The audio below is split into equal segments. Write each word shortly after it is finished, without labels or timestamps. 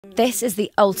This is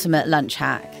the ultimate lunch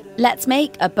hack. Let's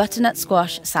make a butternut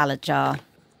squash salad jar.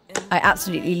 I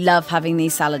absolutely love having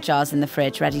these salad jars in the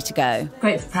fridge ready to go.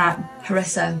 Great for prep.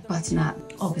 Harissa, butternut,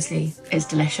 obviously, is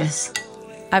delicious.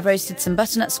 I've roasted some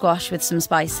butternut squash with some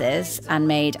spices and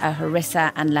made a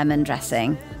harissa and lemon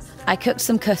dressing. I cooked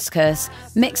some couscous,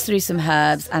 mixed through some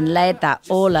herbs and layered that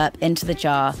all up into the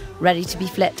jar, ready to be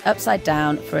flipped upside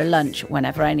down for a lunch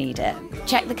whenever I need it.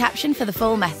 Check the caption for the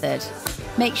full method.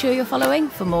 Make sure you're following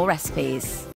for more recipes.